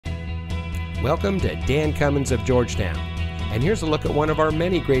Welcome to Dan Cummins of Georgetown, and here's a look at one of our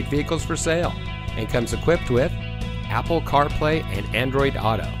many great vehicles for sale, and comes equipped with Apple CarPlay and Android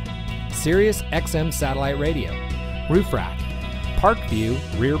Auto, Sirius XM satellite radio, roof rack, park view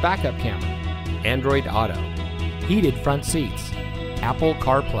rear backup camera, Android Auto, heated front seats, Apple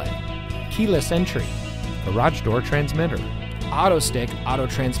CarPlay, keyless entry, garage door transmitter, auto stick auto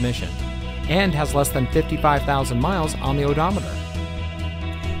transmission, and has less than 55,000 miles on the odometer.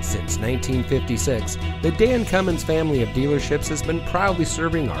 Since 1956, the Dan Cummins family of dealerships has been proudly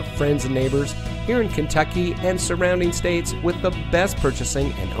serving our friends and neighbors here in Kentucky and surrounding states with the best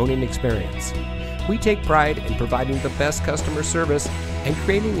purchasing and owning experience. We take pride in providing the best customer service and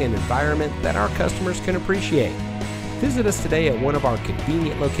creating an environment that our customers can appreciate. Visit us today at one of our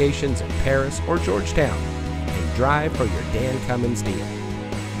convenient locations in Paris or Georgetown and drive for your Dan Cummins deal.